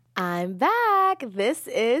I'm back. This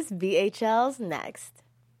is VHL's Next.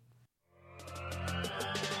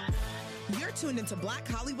 You're tuned into Black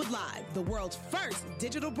Hollywood Live, the world's first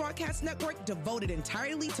digital broadcast network devoted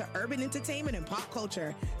entirely to urban entertainment and pop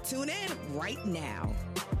culture. Tune in right now.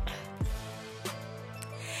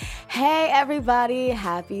 Hey everybody,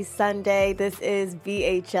 happy Sunday. This is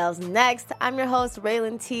VHL's Next. I'm your host,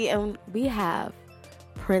 Raylan T, and we have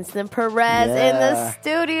Princeton Perez in the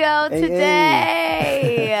studio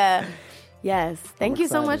today. Yes, thank you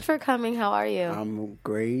so much for coming. How are you? I'm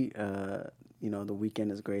great. The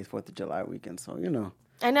weekend is great, 4th of July weekend, so,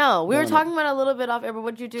 I know. We were talking about it a little bit off air, but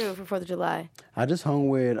what did you do for 4th of July? I just hung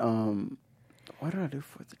with, what did I do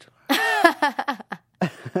 4th of July?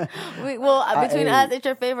 Between us, it's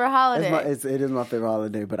your favorite holiday. It is my favorite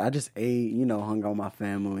holiday, but I just ate, hung out with my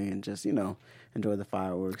family and just, enjoy the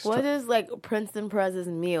fireworks. What is, Princeton Perez's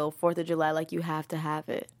meal, 4th of July? You have to have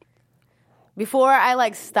it. Before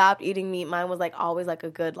I, stopped eating meat, mine was, always, a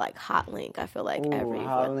good, hot link, I feel like, every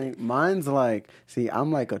hot link. Mine's, I'm,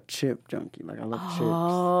 a chip junkie. I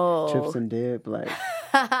love chips and dip,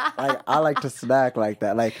 I like to snack like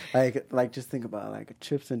that. Just think about it,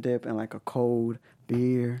 chips and dip and, a cold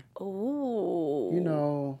beer.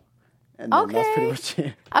 Ooh. And then that's pretty much it.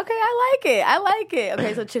 Okay, I like it.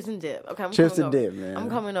 Okay, so chips and dip. Okay, chips and dip, man.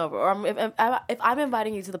 I'm coming over. Or if I'm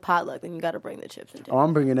inviting you to the potluck, then you got to bring the chips and dip. Oh,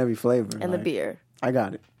 I'm bringing every flavor. And the beer. I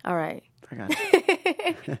got it. All right. I got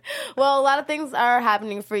it. Well, a lot of things are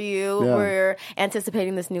happening for you. Yeah. We're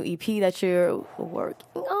anticipating this new EP that you're working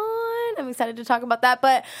on. I'm excited to talk about that.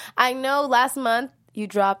 But I know last month you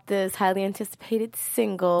dropped this highly anticipated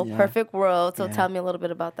single, Perfect World. So tell me a little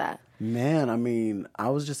bit about that. Man, I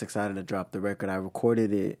was just excited to drop the record. I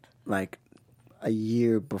recorded it a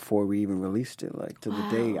year before we even released it. To the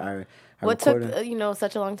day I what took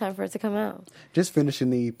such a long time for it to come out? Just finishing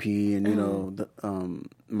the EP, and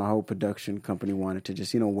my whole production company wanted to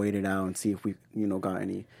just wait it out and see if we got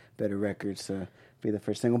any better records to be the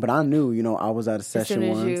first single. But I knew I was at a session as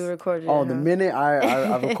soon as once. you recorded it. The minute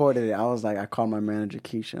I recorded it, I was I called my manager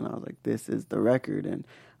Keisha, and I was like, "This is the record." And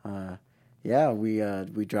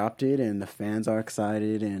we dropped it, and the fans are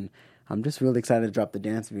excited, and I'm just really excited to drop the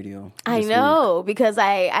dance video. I know, because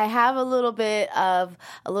I have a little bit of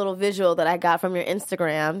a little visual that I got from your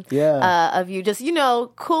Instagram of you just,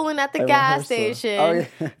 cooling at the gas station. Oh,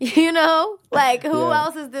 yeah. Who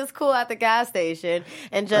else is this cool at the gas station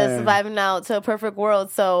and just vibing out to a Perfect World?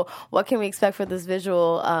 So what can we expect for this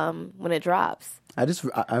visual when it drops? I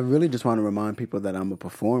really just want to remind people that I'm a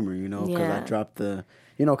performer, because I dropped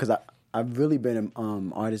because I've really been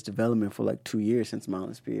in artist development for 2 years since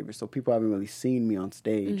Mindless Behavior. So people haven't really seen me on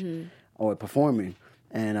stage or performing.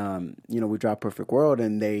 And, we dropped Perfect World,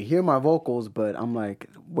 and they hear my vocals, but I'm like,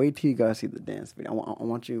 wait till you guys see the dance video. I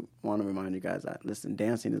want to remind you guys that, listen,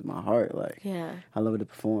 dancing is my heart. I love it to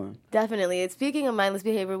perform. Definitely. And speaking of Mindless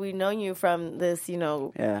Behavior, we've known you from this,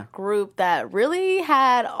 group that really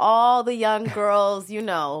had all the young girls,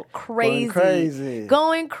 crazy.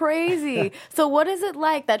 Going crazy. So what is it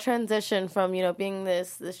like, that transition from, being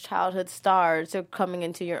this childhood star to coming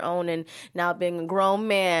into your own and now being a grown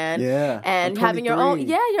man and having your own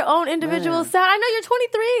individual sound? I know you're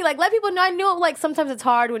 23. Let people know. I know, sometimes it's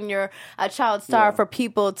hard when you're a child star for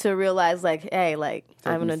people to realize, hey,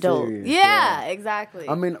 I'm an adult. Serious. Yeah, exactly.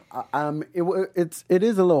 I mean, it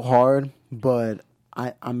is a little hard, but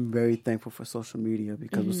I'm very thankful for social media,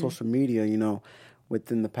 because with social media,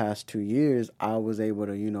 within the past 2 years, I was able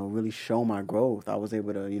to, really show my growth. I was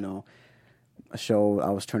able to, show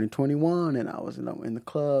I was turning 21, and I was in the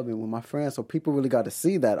club and with my friends, so people really got to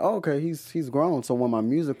see that. Oh, okay, he's grown. So when my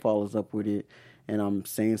music follows up with it, and I'm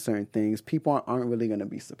saying certain things, people aren't really going to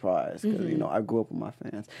be surprised, because I grew up with my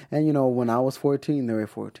fans. And when I was 14, they were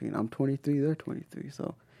 14. I'm 23, they're 23.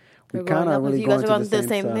 So we kind of really going through the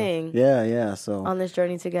same thing. Yeah. So on this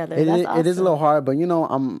journey together, it awesome. is a little hard, but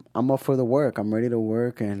I'm up for the work. I'm ready to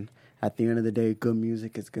work, and at the end of the day, good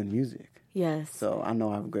music is good music. Yes. So I know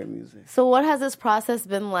I have great music. So what has this process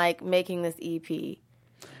been like, making this EP?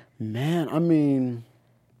 Man,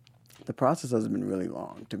 the process has been really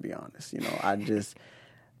long, to be honest. I just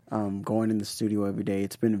going in the studio every day.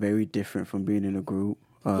 It's been very different from being in a group.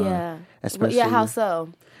 Especially, how so?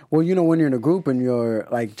 Well, when you're in a group and you're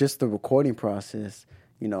just the recording process,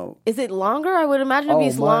 Is it longer? I would imagine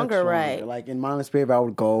it'd be longer, right? In Mindless Behavior, I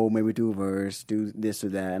would go, maybe do a verse, do this or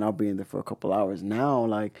that, and I'll be in there for a couple hours.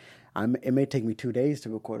 Now, it may take me 2 days to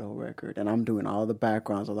record a whole record, and I'm doing all the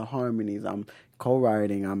backgrounds, all the harmonies. I'm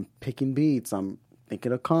co-writing. I'm picking beats. I'm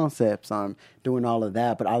thinking of concepts. I'm doing all of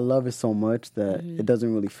that. But I love it so much that it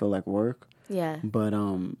doesn't really feel like work. Yeah. But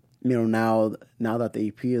now that the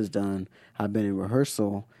EP is done, I've been in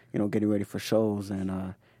rehearsal getting ready for shows,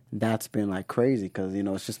 and that's been like crazy because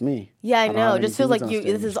it's just me. Yeah, I know. It just feels like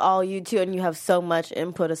this is all you too, and you have so much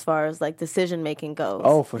input as far as like decision making goes.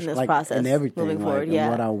 Oh, for sure, in this process and everything moving forward.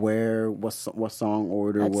 And what I wear, what song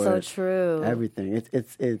order, that's so true. Everything.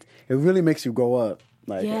 It really makes you grow up.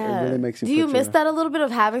 Like it really makes you. Do you miss that a little bit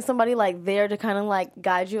of having somebody like there to kind of like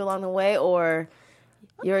guide you along the way, or?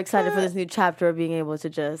 You're excited for this new chapter of being able to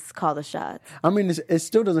just call the shots. I mean, it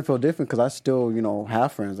still doesn't feel different because I still,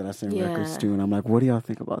 have friends that I send records to, and I'm like, what do y'all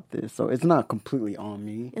think about this? So it's not completely on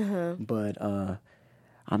me, but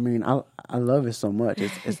I mean, I love it so much.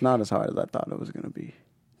 It's not as hard as I thought it was going to be,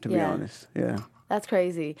 to be honest. Yeah. That's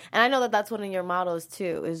crazy. And I know that that's one of your mottos,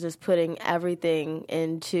 too, is just putting everything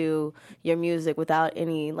into your music without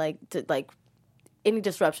any, any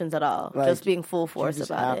disruptions at all. Just being full force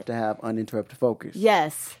about it. You have to have uninterrupted focus.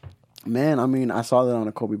 Yes. Man, I mean, I saw that on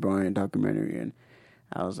a Kobe Bryant documentary, and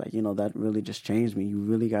I was like, that really just changed me. You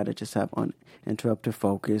really got to just have uninterrupted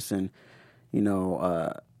focus. And,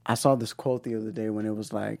 I saw this quote the other day when it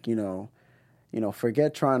was like,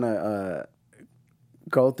 forget trying to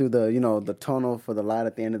go through the tunnel for the light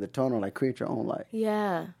at the end of the tunnel, like create your own light.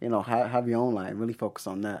 Yeah. Have your own light and really focus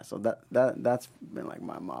on that. So that's been like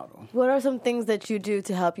my motto. What are some things that you do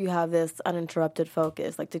to help you have this uninterrupted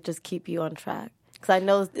focus, like to just keep you on track? Because I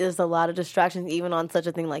know there's a lot of distractions even on such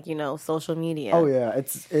a thing like, social media. Oh yeah.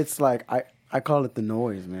 It's like, I call it the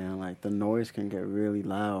noise, man. Like the noise can get really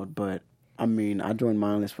loud, but I mean, I joined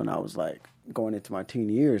Mindless when I was like going into my teen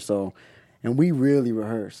years. So, and we really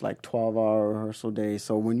rehearse, like 12-hour rehearsal days.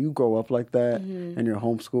 So when you grow up like that and you're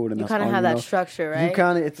homeschooled, and you kind of have that structure, right? You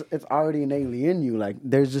kind of it's already innately in you. Like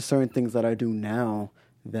there's just certain things that I do now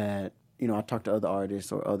that I talk to other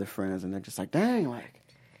artists or other friends, and they're just like, "Dang, like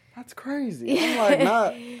that's crazy." I'm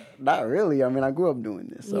like, not really. I mean, I grew up doing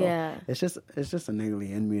this, so it's just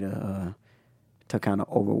innately in me to kind of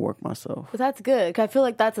overwork myself. But that's good. 'Cause I feel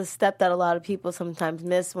like that's a step that a lot of people sometimes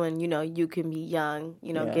miss when, you can be young,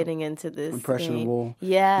 getting into this. Impressionable. Game.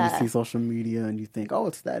 Yeah. You see social media and you think, oh,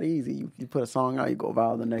 it's that easy. You put a song out, you go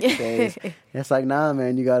viral the next day. It's like, nah,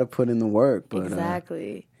 man, you got to put in the work. But,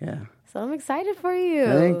 exactly. Yeah. So I'm excited for you.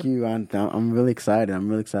 Thank you. I'm really excited. I'm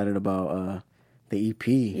really excited about the EP.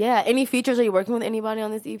 Yeah. Any features? Are you working with anybody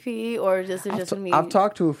on this EP, or just me? I've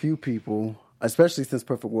talked to a few people. Especially since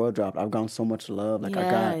Perfect World dropped, I've gotten so much love. Like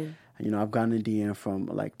I got, I've gotten a DM from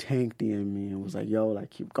like Tank DM me and was like, "Yo,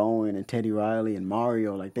 like keep going." And Teddy Riley and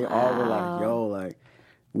Mario, like they all were like, "Yo, like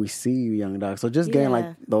we see you, Young Dog." So just getting like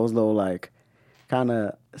those little like kind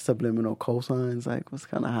of subliminal cosigns, like was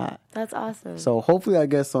kind of hot. That's awesome. So hopefully I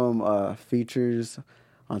get some features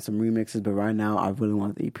on some remixes. But right now, I really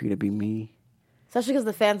want the EP to be me. Especially because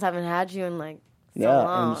the fans haven't had you in like.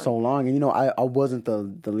 And so long. And, I wasn't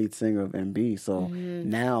the lead singer of MB, so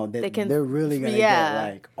now they're really going to get,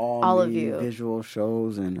 like, all of you. Visual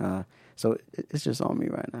shows, and so it's just on me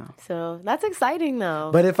right now. So that's exciting,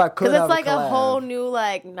 though. But if I could because it's like a whole new,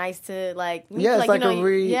 like, nice to, like... Yeah, it's like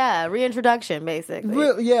a reintroduction, basically.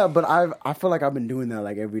 But I feel like I've been doing that,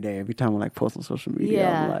 like, every day. Every time I, like, post on social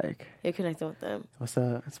media, I'm like... You're connecting with them. What's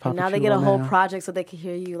up? It's Papa now they get a whole project so they can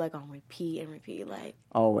hear you, like, on repeat, like...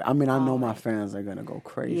 Oh, I mean, I know my fans are going to go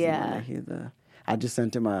crazy when they hear I just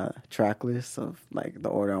sent in my track list of, like, the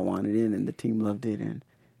order I wanted in, and the team loved it, and...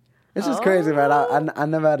 It's just crazy, man. I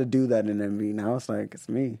never had to do that in MV. Now it's like it's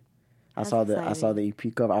me. I saw the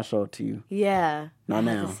EP cover. I'll show it to you. Yeah. Not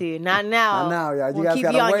now. To see you. Not now. Not now, y'all. You guys keep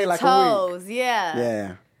gotta you on wait your like toes. a week. Yeah.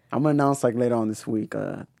 Yeah. I'm gonna announce like later on this week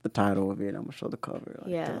the title of it. I'm gonna show the cover. Like,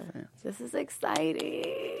 yeah. This is exciting.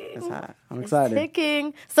 It's hot. I'm excited. It's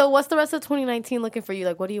ticking. So what's the rest of 2019 looking for you?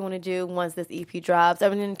 Like, what do you want to do once this EP drops? I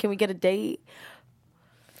mean, can we get a date?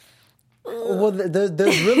 Well,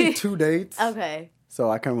 there's really 2 dates. Okay. So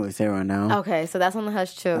I can't really say right now. Okay, so that's on the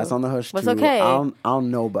hush too. That's on the hush too. It's okay. I'll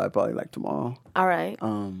know by probably like tomorrow. All right.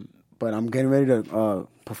 But I'm getting ready to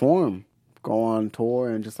perform, go on tour,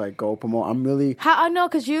 and just like go promote. I'm really I know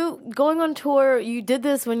because you going on tour. You did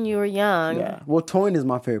this when you were young. Yeah. Well, touring is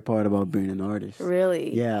my favorite part about being an artist.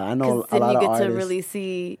 Really? Yeah, I know a lot of artists. Then you get to really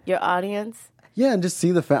see your audience. Yeah, and just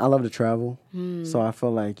see the I love to travel. So I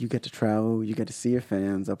feel like you get to travel, you get to see your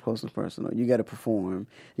fans up close and personal. You get to perform,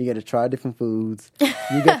 you get to try different foods,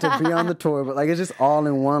 you get to be on the tour. But like it's just all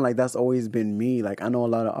in one. Like that's always been me. Like I know a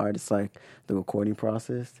lot of artists like the recording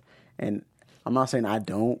process, and I'm not saying I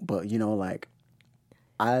don't, but like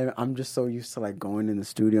I'm just so used to like going in the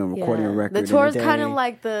studio and recording a record. The tour is kind of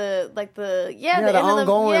like the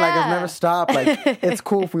ongoing, like it's never stopped. Like it's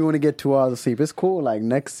cool if we want to get 2 hours of sleep. It's cool. Like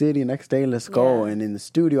next city, next day, let's go. And in the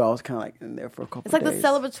studio, I was kind of like in there for a couple. It's like days. The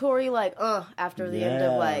celebratory, like after the end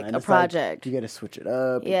of like a project. Like, you got to switch it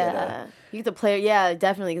up. You get to play. Yeah,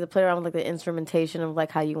 definitely. You get to play around with like the instrumentation of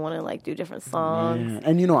like how you want to like do different songs. Yeah.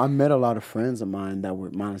 And I met a lot of friends of mine that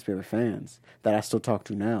were Mindless Behavior fans that I still talk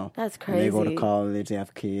to now. That's crazy. And they go to college, they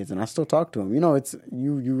have kids, and I still talk to them. It's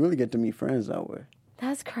you really get to meet friends that way.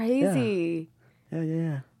 That's crazy.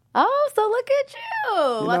 Yeah. Oh, so look at you.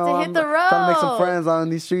 About to hit the road. Trying to make some friends out in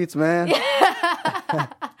these streets, man.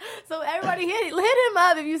 So everybody hit him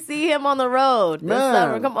up if you see him on the road this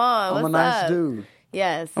summer. Come on. I'm a nice dude.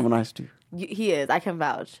 Yes. I'm a nice dude. He is. I can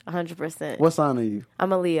vouch 100%. What sign are you?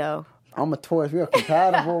 I'm a Leo. I'm a Taurus. We are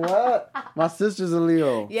compatible. What? My sister's a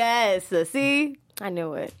Leo. Yes. See? I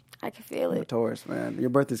knew it. I can feel it. I'm a Taurus, man. Your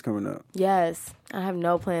birthday's coming up. Yes. I have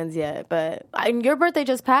no plans yet, but your birthday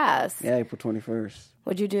just passed. Yeah, April 21st.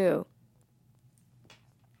 What'd you do?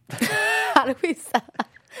 How do we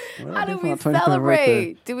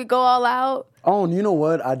celebrate? Do we go all out? Oh, and you know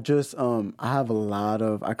what? I just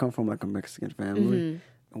I come from like a Mexican family,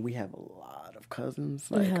 and we have a lot of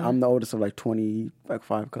cousins. Like I'm the oldest of like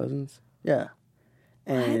 5 cousins. Yeah.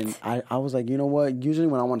 And I was like, you know what? Usually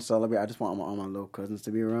when I want to celebrate, I just want all my little cousins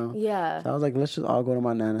to be around. Yeah. So I was like, let's just all go to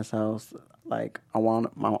my Nana's house. Like, I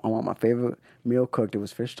want my favorite meal cooked. It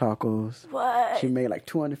was fish tacos. What? She made like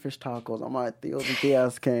 200 fish tacos. All my tios and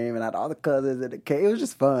tias came, and I had all the cousins and the cake. It was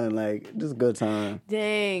just fun. Like, just a good time.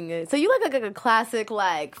 Dang. So you like a classic,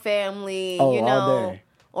 like, family, all day.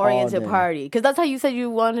 Oriented party, because that's how you said you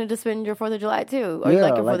wanted to spend your 4th of July too. Or yeah, you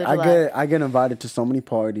like your 4th of July. I get invited to so many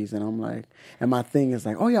parties, and I'm like, and my thing is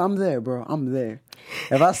like, oh yeah, I'm there, bro, I'm there.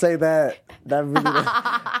 If I say that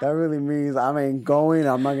really means I ain't going.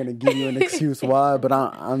 I'm not gonna give you an excuse why, but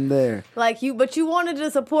I'm there. But you wanted to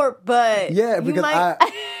support, but yeah, because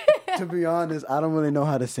to be honest, I don't really know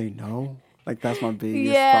how to say no. Like that's my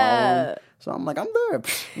biggest problem. So I'm like, I'm there.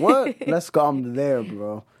 What? Let's go. I'm there,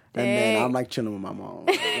 bro. And then I'm like chilling with my mom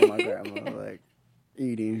and my grandma, like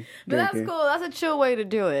eating. But drinking. That's cool. That's a chill way to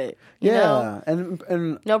do it. You know?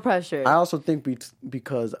 And no pressure. I also think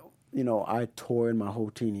because I toured my whole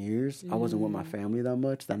teen years, I wasn't with my family that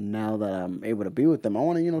much. That now that I'm able to be with them, I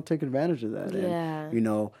want to take advantage of that. Yeah.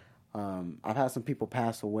 And, I've had some people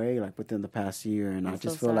pass away like within the past year, and I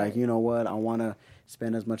just feel like, you know what, I want to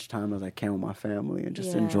spend as much time as I can with my family and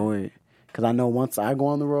just enjoy it. Because I know once I go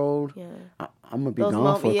on the road, I'm going to be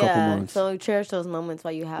gone for a couple months. So cherish those moments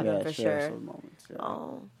while you have them, for sure. Those moments,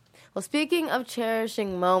 Oh. Well, speaking of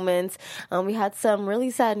cherishing moments, we had some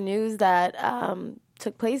really sad news that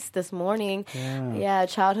took place this morning. Yeah,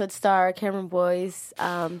 childhood star Cameron Boyce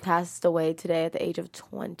passed away today at the age of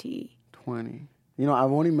 20. 20.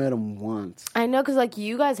 I've only met him once. I know, because,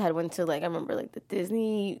 you guys had went to, I remember, the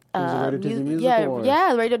Disney... Radio Disney Music Awards.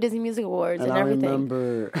 Yeah, the Radio Disney Music Awards and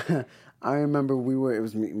everything. I remember it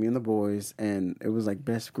was me and the boys, and it was,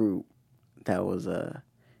 best group that was,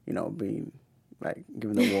 being,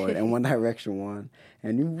 given the award, and One Direction won.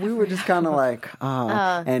 And we were just kind of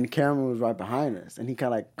and Cameron was right behind us, and he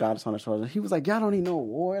kind of, got us on the shoulder. He was like, y'all don't need no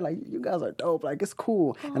award. You guys are dope. It's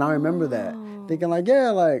cool. And I remember that, thinking,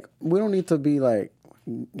 we don't need to be,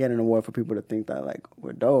 getting an award for people to think that,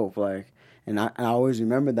 we're dope. And I always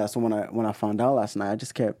remembered that. So when I found out last night, I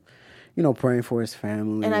just kept, praying for his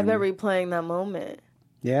family. And I've been replaying that moment.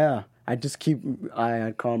 Yeah. I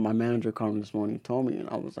had called my manager, called me this morning, told me, and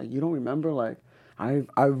I was like, you don't remember? I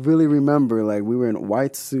really remember, we were in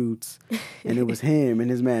white suits, and it was him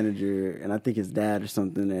and his manager, and I think his dad or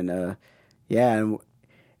something, and,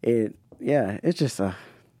 it's just,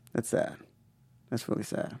 that's sad. That's really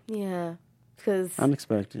sad. Yeah, because...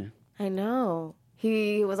 unexpected. I know.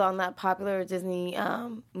 He was on that popular Disney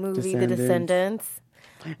movie, The Descendants.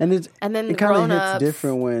 And then it kind of hits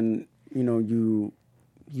different when,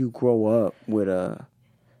 you grow up with an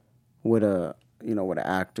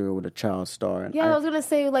actor, with a child star. And I was going to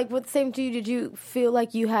say, what same to you, did you feel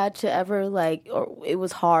like you had to ever, or it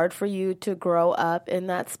was hard for you to grow up in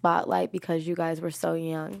that spotlight because you guys were so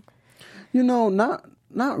young?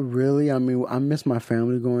 Not really. I mean, I miss my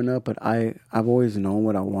family growing up, but I've always known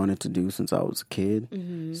what I wanted to do since I was a kid.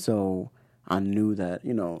 Mm-hmm. So I knew that,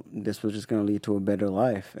 this was just going to lead to a better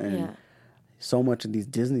life. And so much of these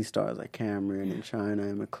Disney stars like Cameron and China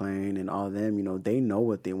and McClane and all of them, they know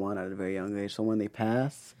what they want at a very young age. So when they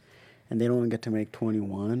pass and they don't get to make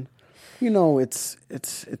 21, it's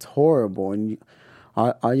horrible. And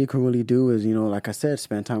all you can really do is, like I said,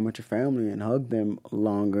 spend time with your family and hug them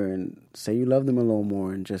longer and say you love them a little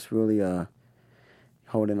more and just really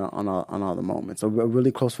holding on all the moments. A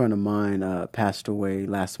really close friend of mine passed away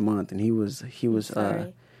last month, and he was in his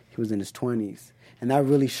 20s, and that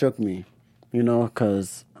really shook me,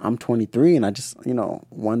 because I'm 23, and I just,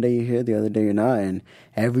 one day you're here, the other day you're not, and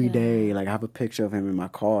every day, like, I have a picture of him in my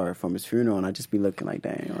car from his funeral, and I just be looking like,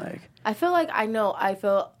 dang, like. I feel like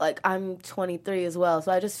I'm 23 as well,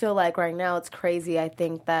 so I just feel like right now it's crazy. I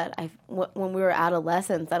think that when we were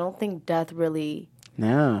adolescents, I don't think death really...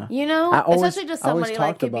 Yeah. Especially just somebody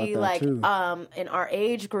like could be like in our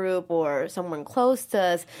age group or someone close to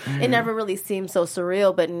us. It never really seemed so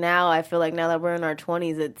surreal, but now I feel like now that we're in our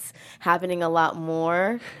 20s, it's happening a lot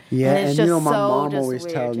more. Yeah, and it's just my mom always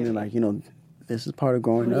tells me like, this is part of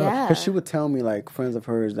growing up. Because she would tell me like friends of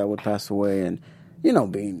hers that would pass away and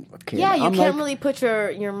being a kid. Yeah, you can't really put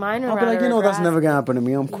your mind around it. I'll be like, that's never gonna happen to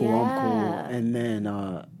me. I'm cool. And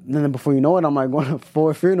then before you know it, I'm like going to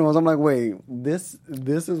 4 funerals. I'm like, wait, this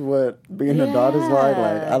is what being a daughter's like.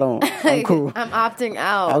 Like, I'm cool. I'm opting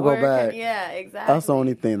out. I'll go back. Yeah, exactly. That's the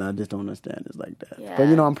only thing I just don't understand is like that. Yeah.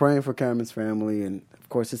 But, I'm praying for Cameron's family and, of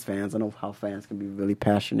course, his fans. I know how fans can be really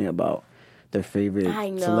passionate about their favorite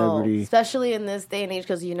celebrity. Especially in this day and age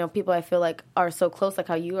because, people I feel like are so close, like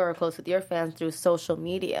how you are close with your fans through social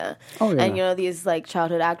media. Oh, yeah. And, these, like,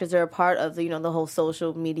 childhood actors are a part of, the whole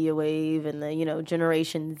social media wave and the,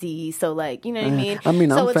 Generation Z. So, like, you know what I mean? I mean,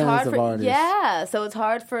 so I'm fans of artists. Yeah. So it's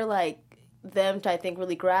hard for, like, them to, I think,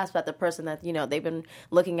 really grasp that the person that, they've been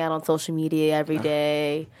looking at on social media every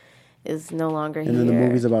day is no longer here. And then the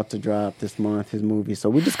movie's about to drop this month, his movie. So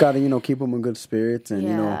we just got to, keep him in good spirits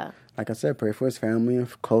and, like I said, pray for his family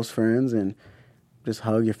and close friends and just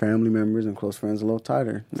hug your family members and close friends a little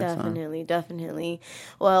tighter. Definitely.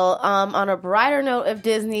 Well, on a brighter note of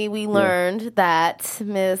Disney, we learned that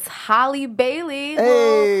Miss Halle Bailey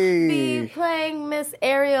will be playing Miss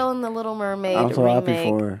Ariel in the Little Mermaid remake. I'm so happy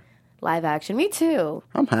for her. Live action. Me too.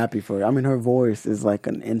 I'm happy for her. I mean, her voice is like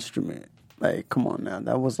an instrument. Like, come on now.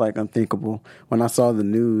 That was like unthinkable. When I saw the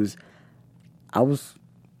news, I was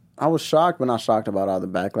shocked, but not shocked about all the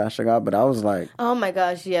backlash I got, but I was like... Oh my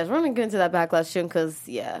gosh, yes. We're going to get into that backlash soon because,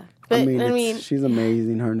 yeah. But, I mean, she's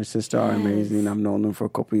amazing. Her and her sister are amazing. I've known them for a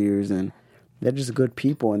couple of years, and they're just good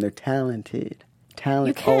people, and they're talented.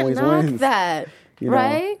 Talent always wins. You can't knock that,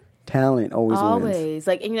 right? Talent always wins.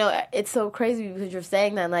 Like, it's so crazy because you're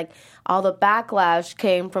saying that, like, all the backlash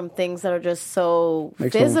came from things that are just so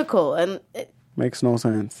physical. Makes no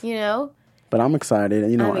sense. But I'm excited.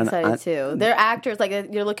 I'm excited too. They're actors. Like,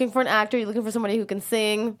 you're looking for an actor. You're looking for somebody who can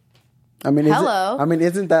sing. I mean,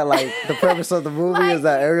 isn't that like the purpose of the movie? Is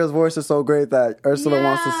that Ariel's voice is so great that Ursula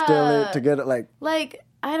wants to steal it to get it? Like,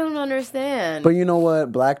 I don't understand. But you know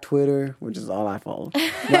what? Black Twitter, which is all I follow.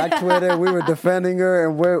 Black Twitter, we were defending her,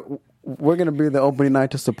 and we're gonna be the opening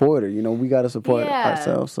night to support her. We got to support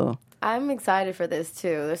ourselves. So. I'm excited for this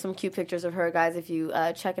too. There's some cute pictures of her, guys. If you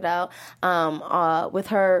check it out, with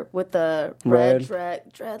her with the red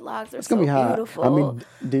dreadlocks, they're so beautiful. I mean,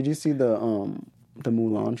 did you see the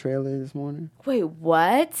Mulan trailer this morning? Wait,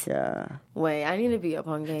 what? Yeah. Wait, I need to be up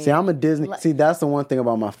on game. See, I'm a Disney. See, that's the one thing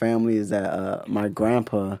about my family is that my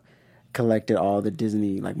grandpa collected all the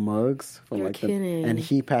Disney mugs from and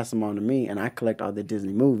he passed them on to me, and I collect all the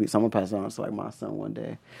Disney movies. So I'm gonna pass it on to my son one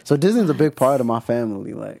day. So Disney's a big part of my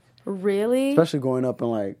family, Really? Especially growing up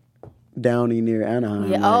in Downey near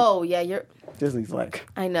Anaheim. Yeah. You're Disney's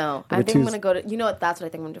I know. I think I'm gonna go to. You know what? That's what I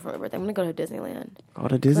think I'm gonna do for my birthday. I'm gonna go to Disneyland. Go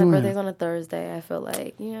to Disneyland. My birthday's on a Thursday. I feel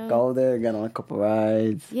like Go there, get on a couple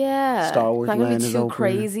rides. Yeah. Star Wars Land is open. It's not gonna be too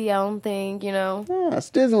crazy. I don't think. Yeah,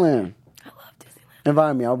 it's Disneyland. I love Disneyland.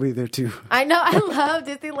 Invite me. I'll be there too. I know. I love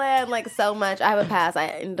Disneyland so much. I have a pass. I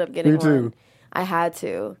ended up getting one. Me too. I had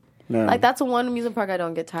to. Yeah. That's one amusement park I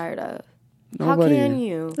don't get tired of. Nobody. How can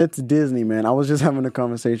you? It's Disney, man. I was just having a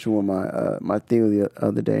conversation with my Theo the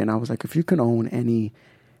other day, and I was like, if you could own any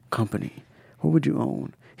company, what would you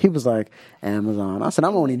own? He was like, Amazon. I said,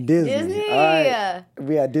 I'm owning Disney. Disney. All right.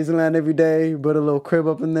 We at Disneyland every day, put a little crib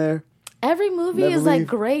up in there. Every movie is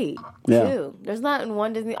great, too. There's not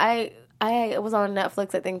one Disney. I was on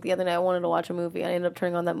Netflix, I think, the other night. I wanted to watch a movie. I ended up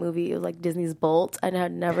turning on that movie. It was Disney's Bolt. I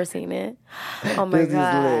had never seen it. Oh, my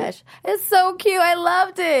gosh. It's so cute. I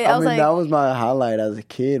loved it. I mean, that was my highlight as a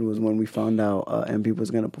kid was when we found out MP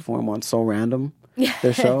was going to perform on So Random,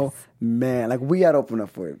 their show. Man, we had opened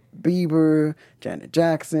up for Bieber, Janet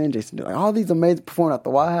Jackson, Jason Derulo, all these amazing performing at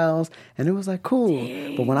the White House. And it was cool.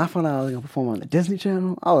 Dang. But when I found out I was going to perform on the Disney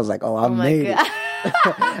Channel, I was like, I made it.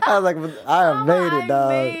 I was like, I have made it,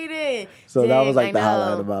 dog. So that was like the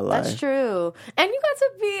highlight of my life. That's true. And you got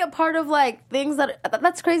to be a part of like things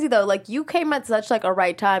that's crazy though. Like you came at such like a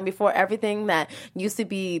right time before everything that used to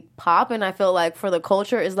be pop, and I feel like for the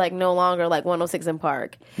culture is like no longer like 106 in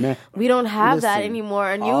Park. Man, we don't have that anymore.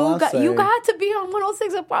 And you got to be on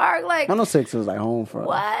 106 in Park. Like 106 was like home for us.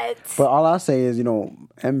 What? But all I say is,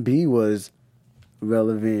 MB was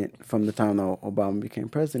relevant from the time that Obama became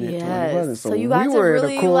president. Yes. So you got to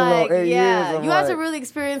really you got to really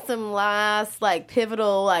experience some last like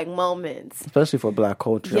pivotal like moments, especially for Black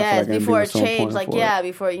culture. Yes, before it changed.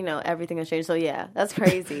 Before everything has changed. So that's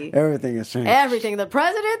crazy. Everything has changed. Everything. The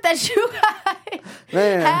president that you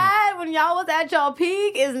guys had when y'all was at y'all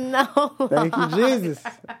peak is Thank you, Jesus.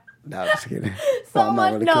 No, I'm just kidding. So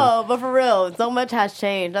much, really no, but for real, so much has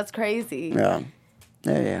changed. That's crazy. Yeah.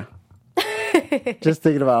 Just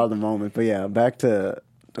thinking about all the moments, but back to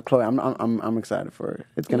Chloe. I'm excited for it.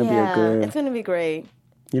 It's gonna be a good. It's gonna be great.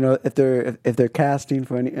 If they're casting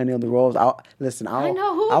for any of the roles, I'll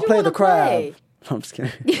play the crab. No, I'm just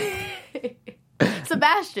kidding.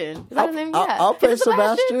 Sebastian. Is that his name? Yeah. I'll play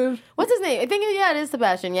Sebastian. What's his name? I think it is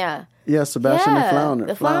Sebastian. Yeah. Yeah, Sebastian the Flounder.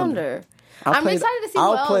 The Flounder. I'm excited to see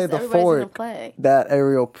I'll play the fork that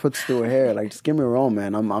Ariel puts through her hair. Like, just give me a role,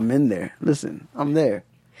 man. I'm in there. Listen, I'm there.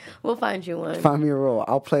 We'll find you one. Find me a role.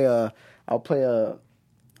 I'll play one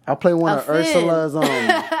of Ursula's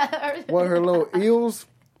one of her little eels.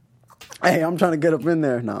 Hey, I'm trying to get up in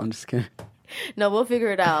there. No, I'm just kidding. No, we'll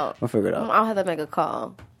figure it out. I'll have to make a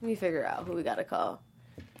call. Let me figure out who we got to call.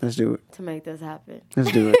 Let's do it. To make this happen.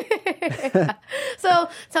 Let's do it. So,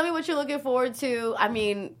 tell me what you're looking forward to. I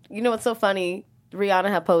mean, what's so funny? Rihanna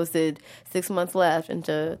had posted 6 months left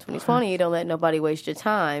into 2020. Don't let nobody waste your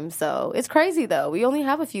time. So, it's crazy, though. We only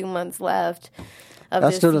have a few months left of this year.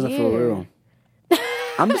 That still doesn't feel real.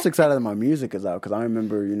 I'm just excited that my music is out because I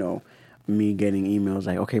remember, me getting emails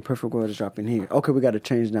like, okay, Perfect World is dropping here. Okay, we got to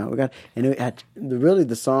change now. Really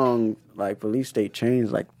the song, like, release date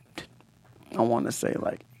changed, like, I want to say,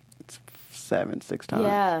 like, 6 times.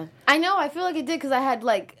 Yeah. I know. I feel like it did because I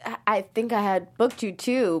think I had booked you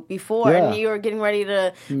too before and you were getting ready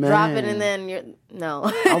to drop it and then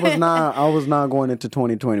no. I was not going into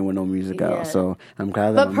 2020 with no music out. So I'm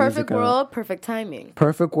glad that But Perfect World, perfect timing.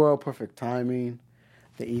 Perfect World, perfect timing.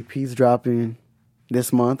 The EP's dropping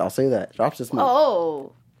this month. I'll say that. Drops this month.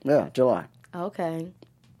 Oh. Yeah, July. Okay.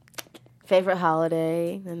 Favorite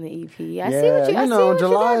holiday and the EP. I see what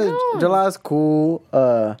you July's cool.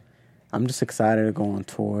 I'm just excited to go on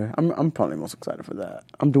tour. I'm probably most excited for that.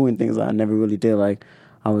 I'm doing things that I never really did. Like,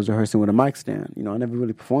 I was rehearsing with a mic stand. I never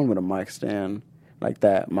really performed with a mic stand like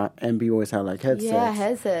that. My MB always had like headsets. Yeah,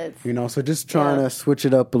 headsets. So just trying to switch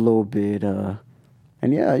it up a little bit. And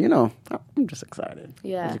I'm just excited.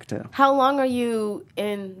 Yeah. As you can tell. How long are you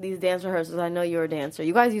in these dance rehearsals? I know you're a dancer.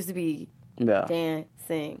 You guys used to be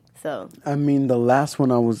dancing. So. I mean, the last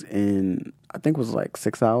one I was in, I think was like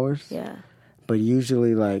 6 hours. Yeah. But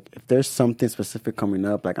usually, like, if there's something specific coming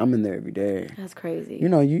up, like, I'm in there every day. That's crazy. You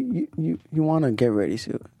want to get ready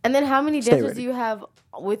to. And then how many dancers do you have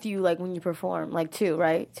with you, like, when you perform? Like 2,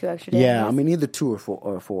 right? 2 extra dancers? Yeah, I mean, either 2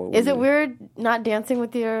 or 4. Is it weird not dancing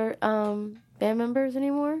with your band members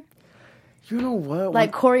anymore? You know what?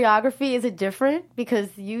 Like, choreography, is it different?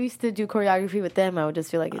 Because you used to do choreography with them. I would just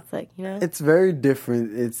feel like it's like, It's very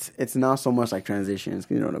different. It's not so much like transitions.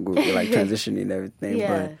 The group, like, transitioning and everything.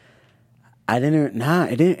 Yeah. But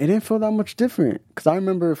it didn't feel that much different. Because I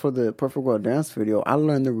remember for the Perfect World dance video, I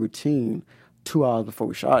learned the routine 2 hours before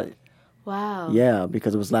we shot it. Wow. Yeah,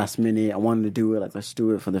 because it was last minute. I wanted to do it. Like, let's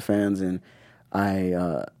do it for the fans. And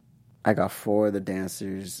I got 4 of the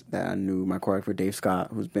dancers that I knew. My choreographer, Dave Scott,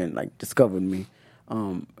 who's been, like, discovered me.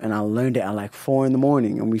 And I learned it at, like, 4 in the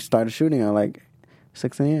morning. And we started shooting at, like,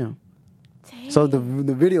 6 a.m. Dang. So the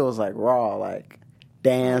video is, like, raw, like,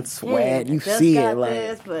 dance, sweat. You see it, like,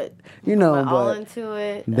 this, but all into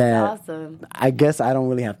it. That's awesome. I guess I don't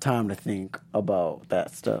really have time to think about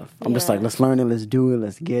that stuff. I'm just like, let's learn it, let's do it,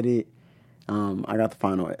 let's get it. I got the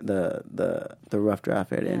final, the rough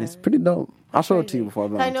draft edit, and it's pretty dope. I'll show it to you before I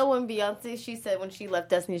launch. I know when Beyonce, she said when she left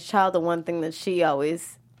Destiny's Child, the one thing that she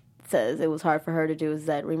always says it was hard for her to do is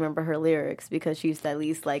that remember her lyrics because she used to at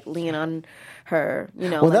least like lean on her,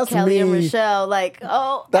 like Kelly and Rochelle, like,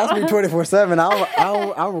 that's me 24/7.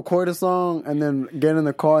 I'll record a song and then get in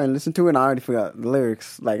the car and listen to it, and I already forgot the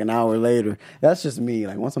lyrics like an hour later. That's just me.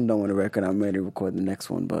 Like, once I'm done with the record, I'm ready to record the next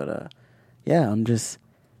one. But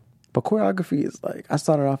but choreography is like, I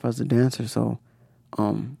started off as a dancer, so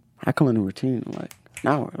I can learn a routine in like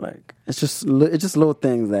an hour. Like, it's just little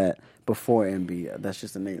things that before MB, that's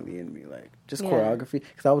just innately in me. Like, just choreography.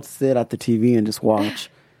 Because I would sit at the TV and just watch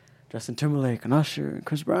Justin Timberlake and Usher and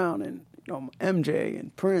Chris Brown and MJ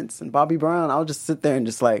and Prince and Bobby Brown. I'll just sit there and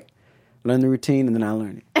just like learn the routine, and then I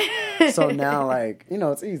learn it. So now, like,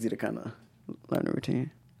 it's easy to kind of learn the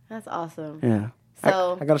routine. That's awesome. Yeah.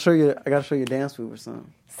 So I gotta show you. I gotta show you a dance move or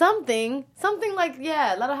something. Something like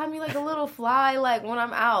that'll have me like a little fly like when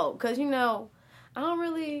I'm out, cause I don't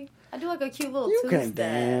really. I do like a cute little two-step. You can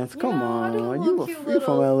dance. Come on. You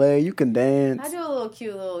from LA. You can dance. I do a little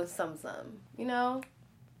cute little something.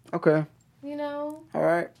 Okay. All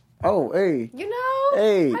right. Oh, hey.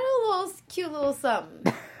 Hey. I do a little cute little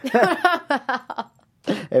something.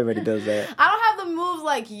 Everybody does that. I don't have the moves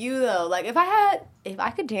like you though. Like if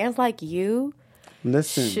I could dance like you.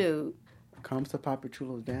 Listen. Shoot. Come to Papi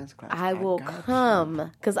Chulo's dance class. I will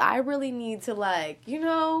come because I really need to I need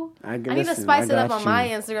to spice it up on my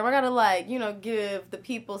Instagram. I gotta give the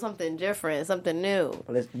people something different, something new.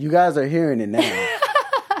 You guys are hearing it now.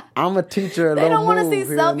 I'm a teacher. They don't want to see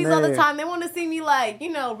selfies all the time. They want to see me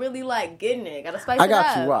really getting it. Gotta spice it up. I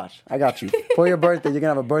got you. Watch. I got you. For your birthday, you're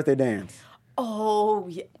gonna have a birthday dance. Oh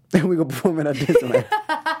yeah. Then we go perform in a Disneyland.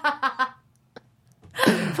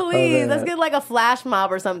 Please, let's get like a flash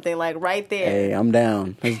mob or something right there. Hey, I'm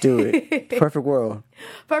down. Let's do it. Perfect world.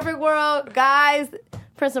 Perfect world, guys.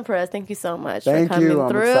 Prince and Perez, thank you so much for coming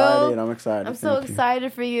through. I'm excited. I'm so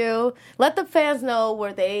excited for you. Let the fans know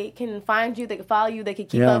where they can find you, they can follow you, they can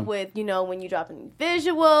keep up with, when you're dropping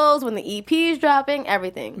visuals, when the EP is dropping,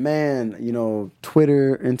 everything. Man,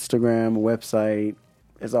 Twitter, Instagram, website,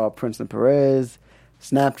 it's all Prince and Perez.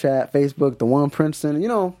 Snapchat, Facebook, The One Princeton.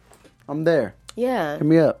 I'm there. Yeah. Hit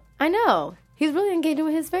me up. I know. He's really engaging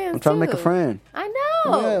with his fans, I'm trying to make a friend. I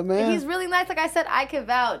know. Yeah, man. And he's really nice. Like I said, I can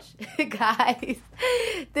vouch. Guys,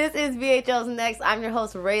 this is VHL's Next. I'm your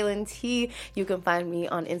host, Raylan T. You can find me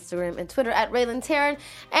on Instagram and Twitter at Raylan Taryn.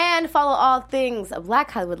 And follow all things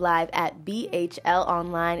Black Hollywood Live at BHL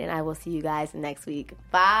Online. And I will see you guys next week.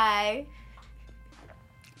 Bye.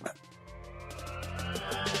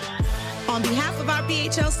 On behalf of our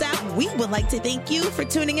BHL staff, we would like to thank you for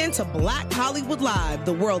tuning in to Black Hollywood Live,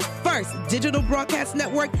 the world's first digital broadcast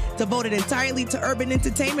network devoted entirely to urban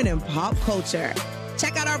entertainment and pop culture.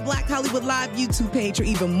 Check out our Black Hollywood Live YouTube page for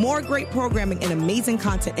even more great programming and amazing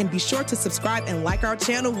content. And be sure to subscribe and like our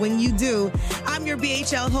channel when you do. I'm your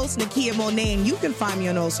BHL host, Nakia Monet, and you can find me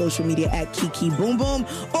on all social media at Kiki Boom Boom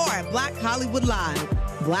or at Black Hollywood Live.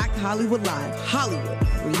 Black Hollywood Live, Hollywood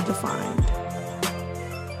redefined.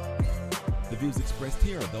 The views expressed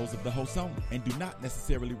here are those of the host only and do not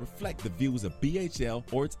necessarily reflect the views of BHL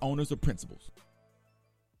or its owners or principals.